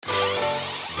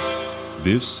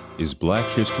This is Black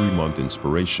History Month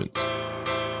Inspirations,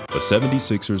 a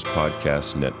 76ers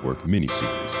Podcast Network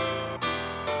miniseries.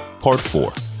 Part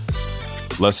 4,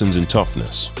 Lessons in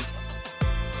Toughness.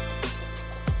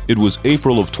 It was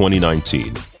April of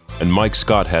 2019, and Mike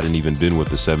Scott hadn't even been with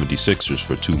the 76ers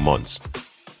for 2 months.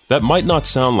 That might not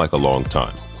sound like a long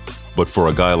time, but for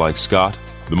a guy like Scott,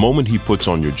 the moment he puts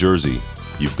on your jersey,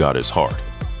 you've got his heart.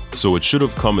 So it should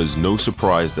have come as no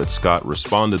surprise that Scott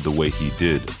responded the way he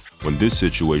did when this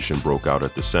situation broke out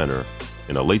at the center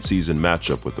in a late-season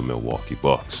matchup with the Milwaukee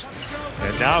Bucks.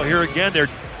 And now here again, they're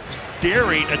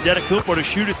daring Antetokounmpo to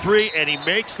shoot a three, and he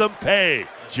makes them pay.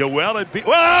 Joel Embiid.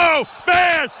 Whoa,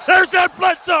 man! There's that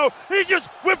Bledsoe! He just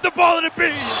whipped the ball in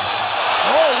Embiid.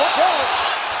 Oh, look out!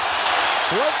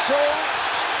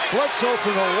 Bledsoe for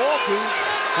Milwaukee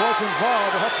was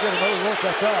involved. We'll have to get another look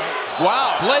at that.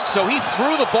 Wow, Bledsoe, he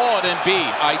threw the ball at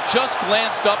Embiid. I just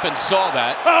glanced up and saw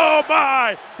that. Oh,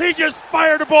 my! He just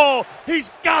fired the ball. He's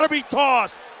got to be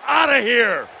tossed out of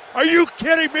here. Are you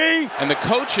kidding me? And the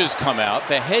coaches come out,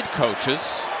 the head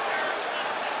coaches,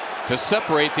 to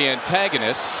separate the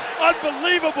antagonists.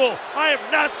 Unbelievable. I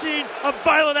have not seen a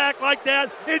violent act like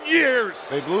that in years.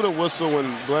 They blew the whistle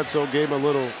when Bledsoe gave him a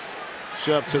little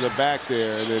shove to the back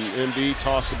there, and then Embiid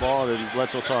tossed the ball, and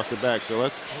Bledsoe tossed it back. So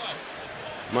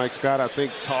Mike Scott, I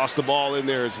think, tossed the ball in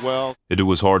there as well. It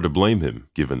was hard to blame him,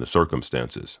 given the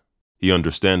circumstances. He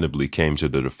understandably came to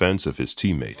the defense of his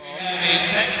teammate. A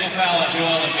technical foul on Joel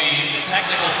Embiid, a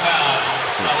technical foul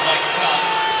on Mike Scott.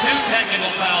 2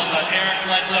 technical fouls on Eric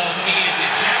Bledsoe. He is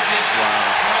ejected.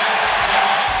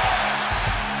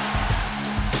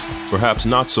 Perhaps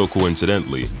not so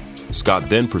coincidentally, Scott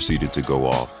then proceeded to go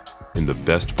off in the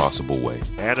best possible way.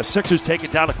 And the Sixers take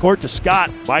it down the court to Scott.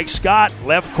 Mike Scott,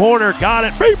 left corner, got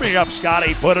it. Beat me up,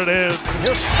 Scotty. Put it in.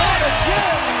 Here's Scott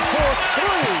again for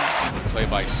 3. Play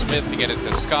by Smith to get it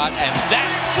to Scott, and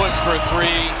that was for 3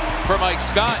 for Mike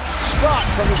Scott. Scott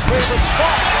from his favorite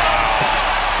spot.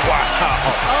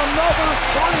 Wow. Another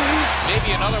 3.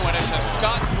 Maybe another one. It's a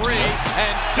Scott 3,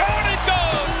 and down it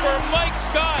goes for Mike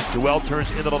Scott. Joel turns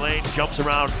into the lane, jumps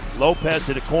around Lopez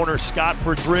to the corner. Scott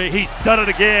for 3. He's done it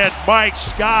again. Mike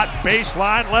Scott,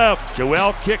 baseline left.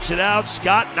 Joel kicks it out.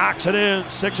 Scott knocks it in.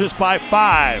 Sixers by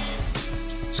 5.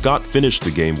 Scott finished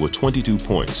the game with 22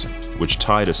 points, which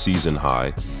tied a season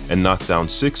high and knocked down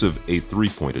 6 of 8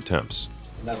 three-point attempts.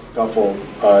 That scuffle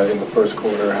in the first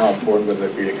quarter, how important was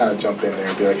it for you to kind of jump in there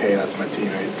and be like, hey, that's my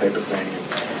teammate type of thing,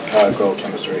 and grow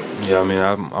chemistry? Yeah, I mean,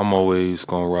 I'm always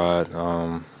going to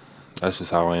ride. That's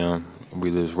just how I am,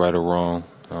 whether it's right or wrong.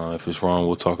 If it's wrong,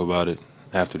 we'll talk about it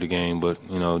after the game, but,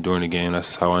 during the game, that's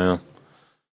just how I am.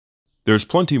 There's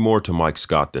plenty more to Mike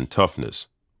Scott than toughness,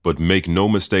 but make no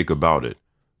mistake about it.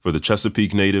 For the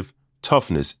Chesapeake native,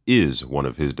 toughness is one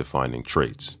of his defining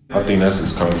traits. I think that's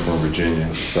just coming from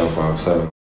Virginia, South 5'7".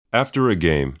 After a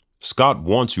game, Scott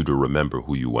wants you to remember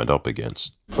who you went up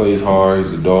against. Plays hard,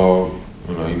 he's a dog,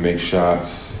 he makes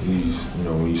shots. He's,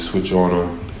 when you switch on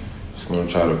him, he's going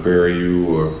to try to bury you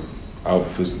or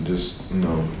just,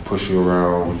 push you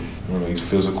around. He's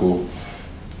physical.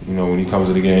 When he comes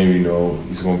to the game,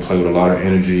 he's going to play with a lot of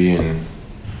energy and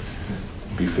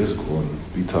be physical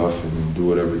and be tough and do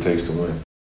whatever it takes to win.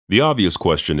 The obvious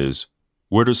question is,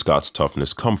 where does Scott's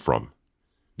toughness come from?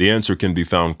 The answer can be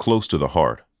found close to the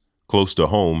heart, close to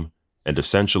home, and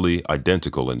essentially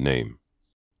identical in name.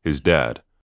 His dad.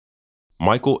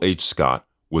 Michael H. Scott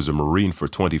was a Marine for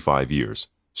 25 years,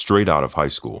 straight out of high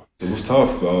school. It was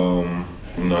tough.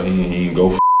 He didn't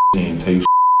go he didn't take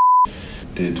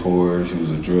did tours. He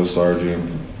was a drill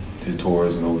sergeant, did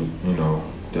tours in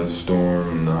Desert Storm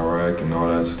and Iraq and all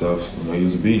that stuff. He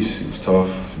was a beast. He was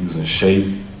tough. He was in shape.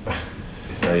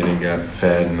 He didn't get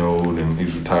fat and old, and he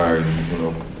was retired.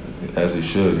 And, as he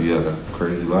should, he had a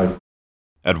crazy life.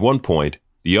 At one point,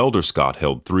 the elder Scott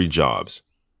held 3 jobs.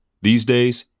 These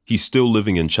days, he's still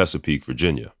living in Chesapeake,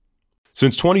 Virginia.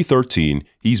 Since 2013,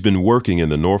 he's been working in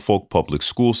the Norfolk public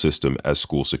school system as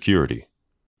school security.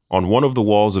 On one of the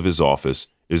walls of his office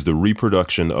is the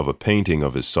reproduction of a painting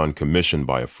of his son commissioned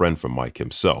by a friend from Mike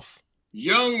himself.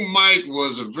 Young Mike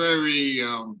was a very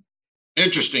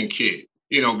interesting kid,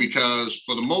 because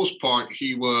for the most part,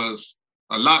 he was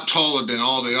a lot taller than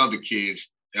all the other kids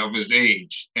of his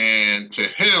age. And to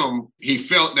him, he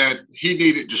felt that he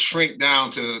needed to shrink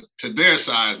down to their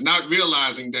size, not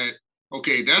realizing that,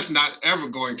 okay, that's not ever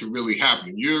going to really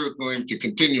happen. You're going to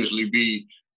continuously be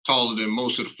taller than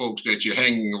most of the folks that you're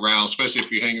hanging around, especially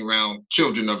if you're hanging around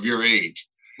children of your age.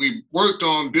 We worked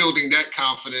on building that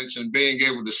confidence and being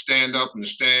able to stand up and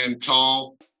stand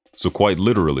tall. So quite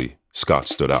literally, Scott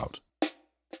stood out.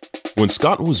 When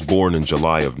Scott was born in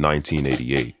July of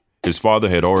 1988, His father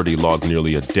had already logged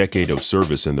nearly a decade of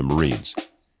service in the Marines.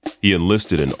 He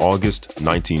enlisted in August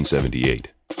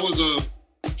 1978. I was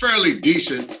a fairly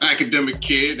decent academic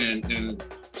kid, and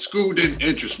school didn't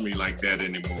interest me like that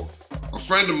anymore. A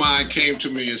friend of mine came to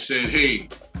me and said, "Hey,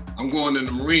 I'm going in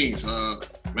the Marines.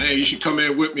 Man, you should come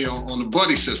in with me on the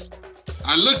buddy system."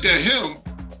 I looked at him,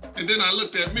 and then I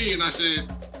looked at me, and I said,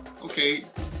 okay,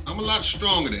 I'm a lot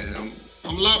stronger than him.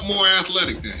 I'm a lot more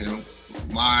athletic than him.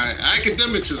 My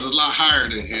academics is a lot higher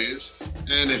than his.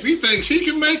 And if he thinks he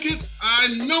can make it, I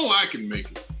know I can make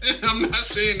it. And I'm not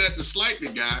saying that to slight the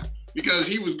guy, because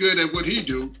he was good at what he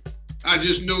do. I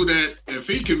just knew that if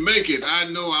he can make it, I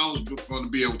know I was going to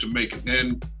be able to make it.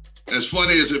 And as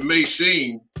funny as it may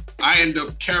seem, I ended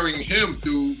up carrying him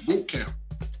through boot camp.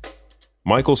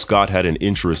 Michael Scott had an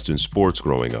interest in sports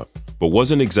growing up, but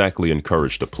wasn't exactly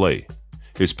encouraged to play.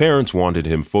 His parents wanted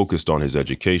him focused on his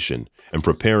education and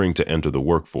preparing to enter the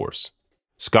workforce.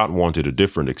 Scott wanted a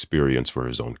different experience for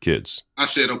his own kids. I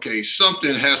said, okay,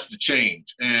 something has to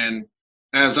change. And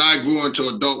as I grew into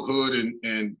adulthood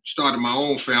and started my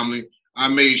own family, I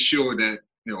made sure that,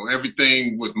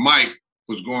 everything with Mike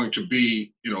was going to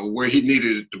be, where he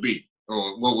needed it to be,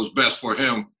 or what was best for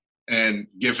him, and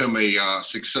give him a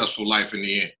successful life in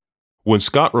the end. When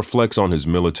Scott reflects on his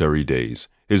military days,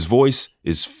 his voice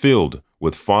is filled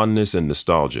with fondness and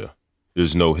nostalgia.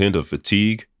 There's no hint of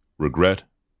fatigue, regret,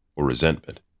 or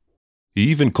resentment. He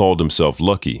even called himself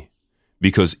lucky,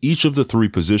 because each of the 3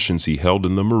 positions he held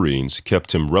in the Marines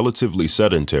kept him relatively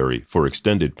sedentary for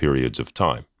extended periods of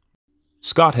time.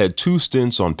 Scott had 2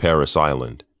 stints on Parris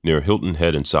Island, near Hilton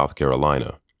Head in South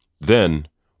Carolina. Then,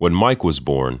 when Mike was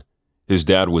born, his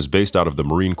dad was based out of the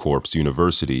Marine Corps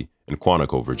University in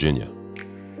Quantico, Virginia.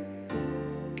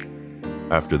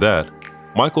 After that,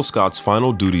 Michael Scott's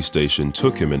final duty station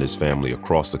took him and his family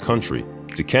across the country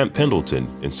to Camp Pendleton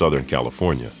in Southern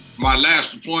California. My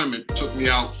last deployment took me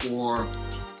out for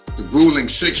the grueling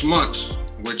 6 months,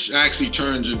 which actually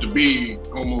turns into be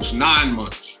almost 9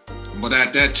 months. But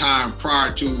at that time,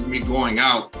 prior to me going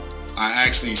out, I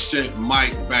actually sent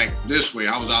Mike back this way.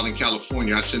 I was out in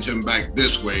California. I sent him back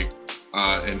this way,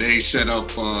 and they set up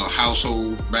a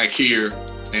household back here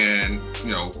and,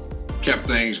 kept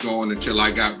things going until I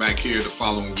got back here the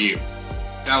following year.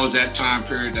 That was that time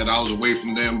period that I was away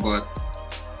from them, but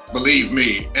believe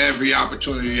me, every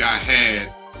opportunity I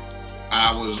had,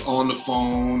 I was on the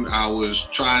phone, I was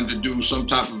trying to do some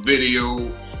type of video.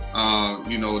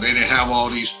 They didn't have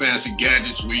all these fancy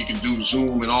gadgets where you can do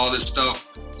Zoom and all this stuff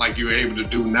like you're able to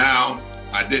do now.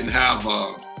 I didn't have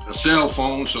a cell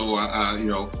phone, so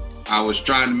I was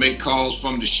trying to make calls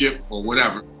from the ship or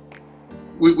whatever.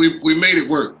 We made it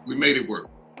work. We made it work.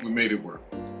 We made it work.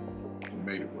 We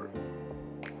made it work.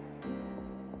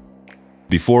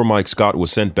 Before Mike Scott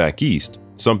was sent back east,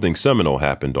 something seminal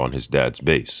happened on his dad's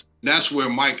base. That's where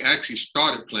Mike actually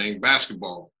started playing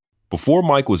basketball. Before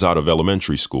Mike was out of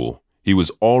elementary school, he was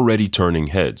already turning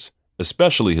heads,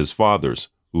 especially his father's,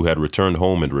 who had returned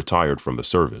home and retired from the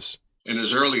service. In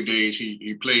his early days,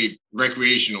 he played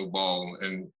recreational ball,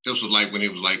 and this was like when he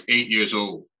was like 8 years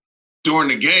old. During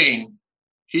the game,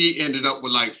 he ended up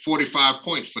with like 45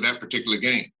 points for that particular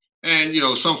game. And,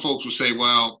 some folks would say,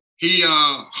 well, he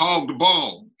hogged the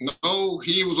ball. No,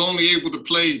 he was only able to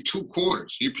play 2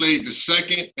 quarters. He played the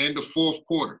second and the fourth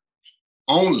quarter,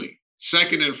 only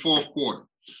second and fourth quarter,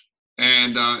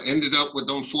 and ended up with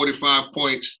them 45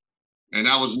 points. And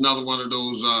that was another one of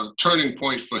those turning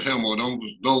points for him, or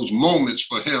those moments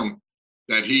for him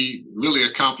that he really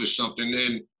accomplished something.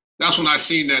 And that's when I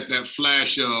seen that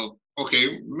flash of,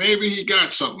 okay, maybe he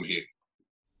got something here.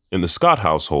 In the Scott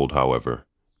household, however,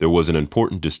 there was an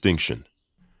important distinction.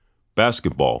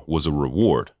 Basketball was a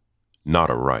reward, not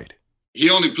a right. He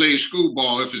only played school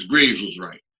ball if his grades was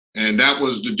right. And that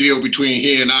was the deal between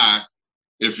he and I.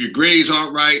 If your grades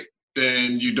aren't right,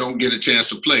 then you don't get a chance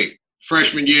to play.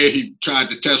 Freshman year, he tried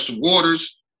to test the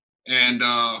waters and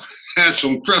had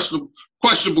some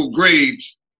questionable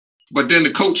grades. But then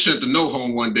the coach sent a note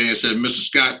home one day and said, Mr.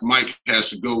 Scott, Mike has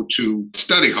to go to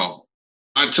study hall.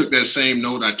 I took that same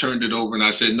note, I turned it over, and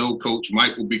I said, no, coach,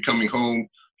 Mike will be coming home.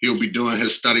 He'll be doing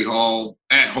his study hall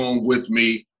at home with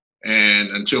me. And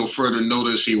until further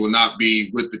notice, he will not be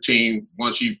with the team.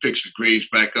 Once he picks his grades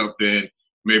back up, then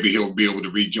maybe he'll be able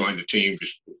to rejoin the team with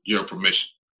your permission.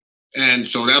 And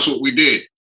so that's what we did.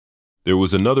 There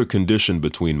was another condition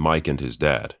between Mike and his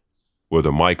dad,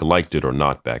 whether Mike liked it or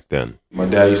not back then. My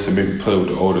dad used to make me play with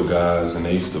the older guys, and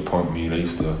they used to pump me. They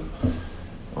used to,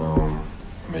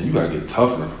 man, you gotta get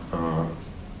tougher.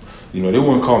 They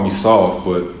wouldn't call me soft,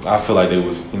 but I feel like they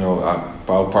was, I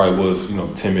probably was,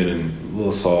 timid and a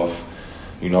little soft.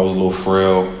 I was a little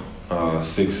frail.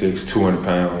 6'6", 200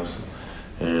 pounds.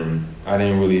 And I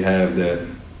didn't really have that,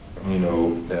 you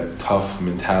know, that tough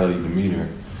mentality demeanor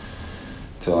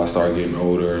till I started getting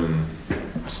older and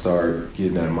start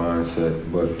getting that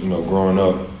mindset. But, you know, growing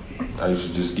up, I used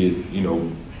to just get, you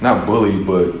know, not bullied,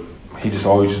 but he just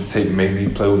always used to make me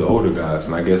play with the older guys.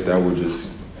 And I guess that would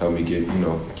just help me get, you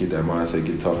know, get that mindset,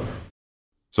 get tougher.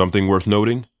 Something worth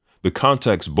noting, the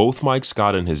context both Mike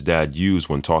Scott and his dad use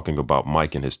when talking about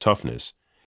Mike and his toughness,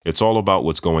 it's all about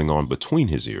what's going on between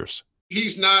his ears.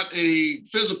 He's not a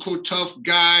physical tough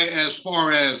guy as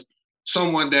far as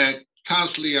someone that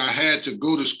constantly I had to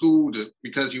go to school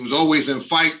because he was always in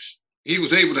fights. He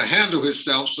was able to handle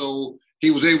himself, so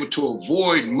he was able to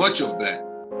avoid much of that.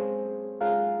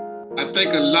 I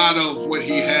think a lot of what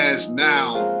he has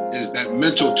now is that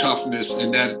mental toughness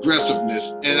and that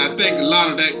aggressiveness. And I think a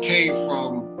lot of that came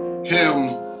from him,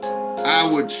 I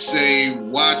would say,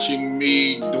 watching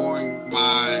me during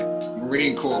my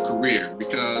Marine Corps career,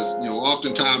 because, you know,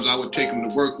 oftentimes I would take him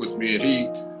to work with me and he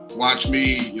watched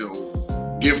me, you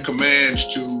know, give commands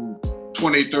to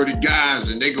 20, 30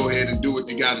 guys and they go ahead and do what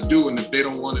they got to do. And if they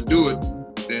don't want to do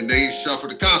it, then they suffer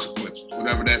the consequences,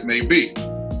 whatever that may be.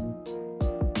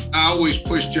 I always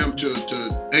pushed him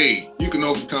to, hey, you can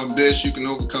overcome this, you can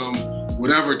overcome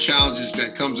whatever challenges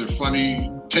that comes in front of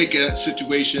you. Take that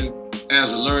situation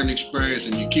as a learning experience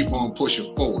and you keep on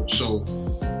pushing forward. So,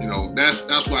 you know, that's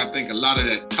where I think a lot of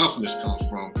that toughness comes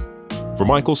from. For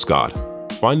Michael Scott,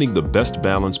 finding the best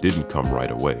balance didn't come right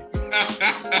away.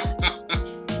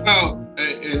 Well,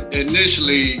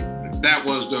 initially, that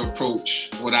was the approach.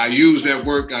 What I used at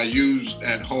work, I used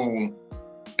at home.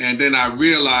 And then I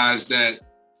realized that,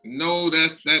 no,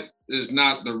 that is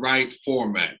not the right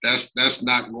format. That's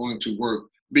not going to work,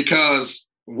 because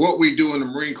what we do in the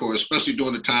Marine Corps, especially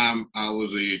during the time I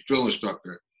was a drill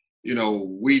instructor, you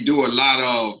know, we do a lot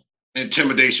of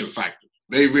intimidation factor.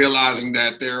 They realizing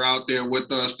that they're out there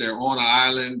with us, they're on an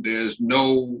island, there's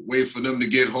no way for them to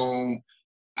get home.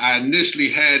 I initially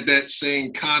had that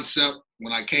same concept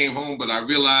when I came home, but I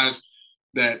realized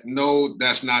that, no,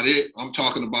 that's not it. I'm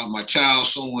talking about my child,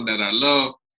 someone that I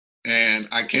love, and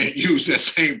I can't use that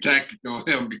same tactic on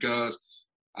him, because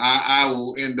I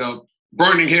will end up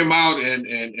burning him out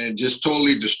and just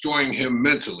totally destroying him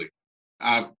mentally.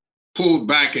 I pulled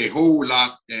back a whole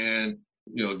lot and,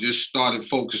 you know, just started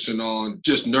focusing on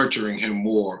just nurturing him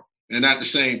more. And at the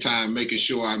same time, making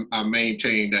sure I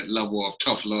maintained that level of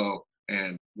tough love.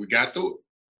 And we got through it.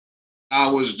 I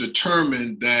was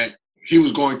determined that he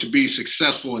was going to be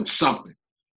successful in something,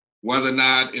 whether or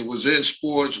not it was in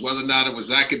sports, whether or not it was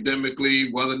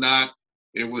academically, whether or not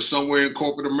it was somewhere in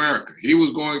corporate America. He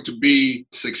was going to be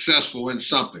successful in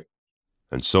something.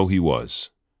 And so he was.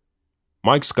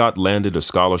 Mike Scott landed a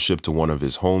scholarship to one of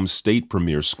his home state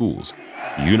premier schools,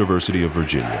 the University of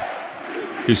Virginia.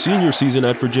 His senior season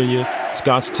at Virginia,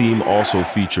 Scott's team also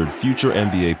featured future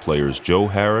NBA players Joe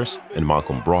Harris and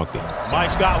Malcolm Brogdon. Mike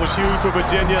Scott was huge for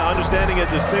Virginia, understanding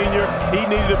as a senior, he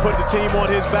needed to put the team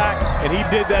on his back, and he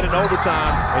did that in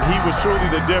overtime, and he was truly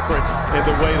the difference in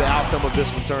the way the outcome of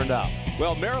this one turned out.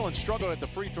 Well, Maryland struggled at the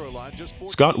free throw line.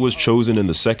 Scott was chosen in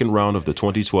the second round of the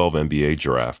 2012 NBA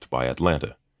draft by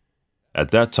Atlanta.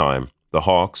 At that time, the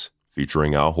Hawks,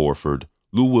 featuring Al Horford,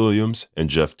 Lou Williams, and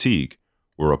Jeff Teague,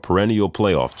 were a perennial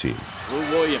playoff team. Lou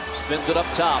Williams spins it up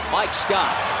top. Mike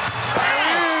Scott. There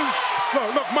it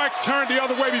is. Look, Mike turned the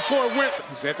other way before it went.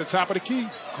 He's at the top of the key.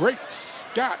 Great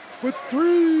Scott for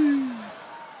three.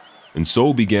 And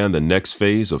so began the next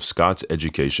phase of Scott's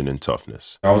education and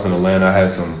toughness. I was in Atlanta. I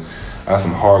had some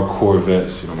hardcore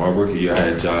vets. You know, my rookie year, I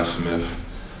had Josh Smith,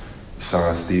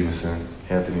 Sean Stevenson,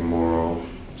 Anthony Morrow,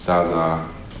 Zaza.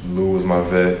 Lou was my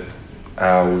vet.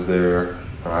 Al was there.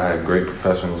 I had great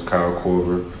professionals, Kyle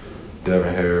Korver,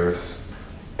 Devin Harris.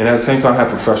 And at the same time, I had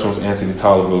professionals, Anthony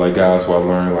Tolliver, like guys who I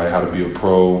learned like how to be a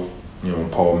pro. You know,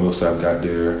 Paul Millsap got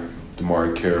there,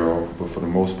 DeMar Carroll. But for the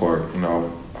most part, you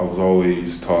know, I was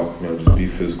always taught, you know, just be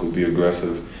physical, be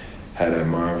aggressive, had that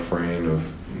mind frame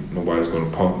of nobody's going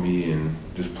to pump me, and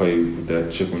just play with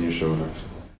that chip on your shoulders.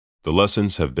 The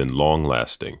lessons have been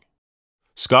long-lasting.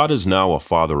 Scott is now a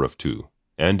father of two,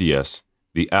 and yes,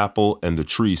 the apple and the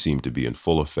tree seem to be in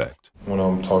full effect. When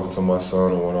I'm talking to my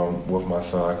son or when I'm with my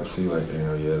son, I can see like,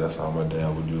 yeah, that's how my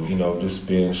dad would do. You know, just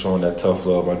showing that tough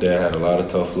love. My dad had a lot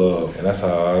of tough love, and that's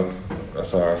how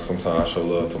sometimes I show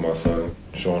love to my son,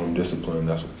 showing him discipline.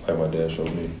 That's like my dad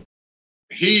showed me.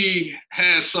 He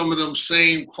has some of them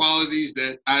same qualities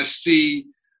that I see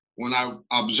when I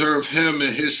observe him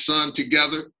and his son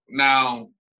together. Now,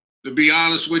 to be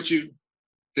honest with you,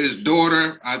 his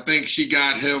daughter, I think she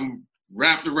got him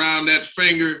wrapped around that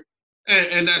finger,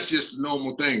 And that's just a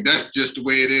normal thing. That's just the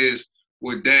way it is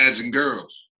with dads and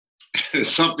girls.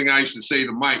 It's something I used to say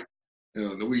to Mike.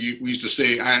 We used to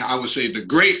say, I would say the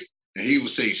great, and he would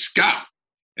say Scott.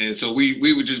 And so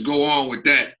we would just go on with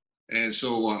that. And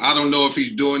so I don't know if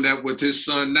he's doing that with his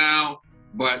son now,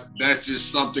 but that's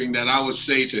just something that I would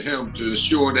say to him to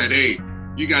assure that, hey,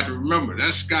 you got to remember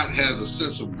that Scott has a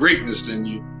sense of greatness in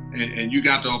you, and you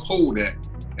got to uphold that,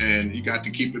 and you got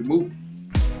to keep it moving.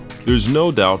 There's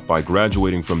no doubt by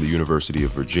graduating from the University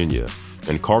of Virginia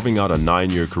and carving out a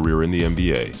 9-year career in the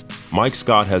NBA, Mike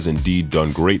Scott has indeed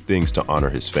done great things to honor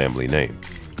his family name.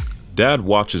 Dad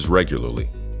watches regularly,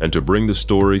 and to bring the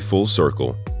story full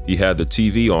circle, he had the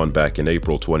TV on back in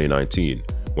April 2019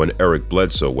 when Eric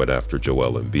Bledsoe went after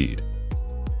Joel Embiid.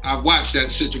 I've watched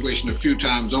that situation a few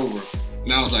times over,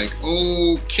 and I was like,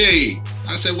 okay.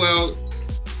 I said, well,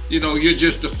 you're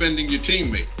just defending your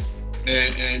teammate,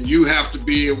 and you have to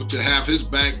be able to have his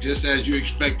back just as you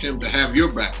expect him to have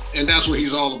your back. And that's what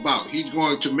he's all about. He's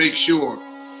going to make sure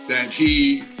that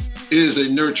he is a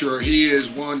nurturer. He is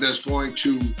one that's going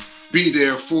to be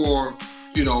there for,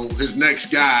 his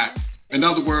next guy. In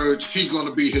other words, he's going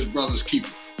to be his brother's keeper,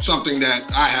 something that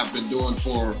I have been doing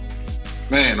for,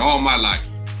 all my life.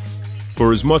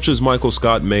 For as much as Michael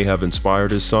Scott may have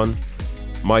inspired his son,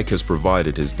 Mike has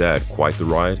provided his dad quite the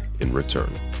ride in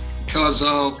return. Because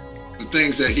of the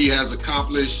things that he has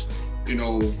accomplished,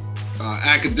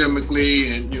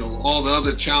 academically and, all the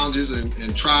other challenges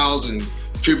and trials and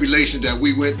tribulations that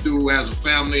we went through as a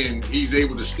family, and he's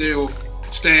able to still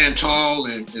stand tall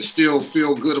and still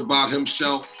feel good about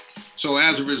himself. So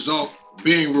as a result,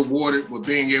 being rewarded with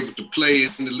being able to play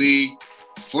in the league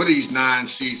for these 9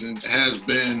 seasons has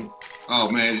been,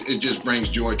 it just brings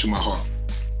joy to my heart.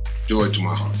 Joy to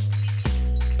my heart.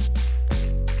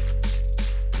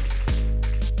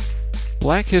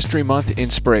 Black History Month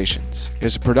Inspirations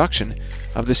is a production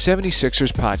of the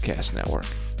 76ers Podcast Network.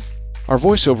 Our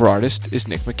voiceover artist is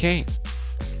Nick McCain.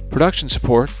 Production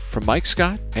support from Mike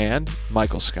Scott and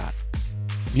Michael Scott.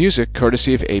 Music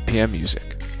courtesy of APM Music.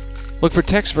 Look for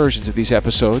text versions of these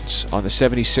episodes on the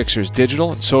 76ers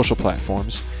digital and social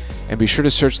platforms, and be sure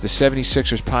to search the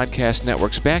 76ers Podcast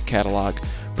Network's back catalog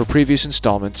for previous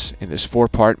installments in this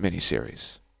 4-part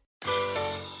miniseries.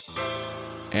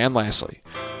 And lastly,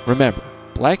 remember,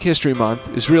 Black History Month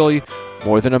is really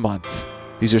more than a month.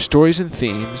 These are stories and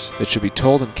themes that should be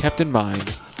told and kept in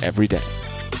mind every day.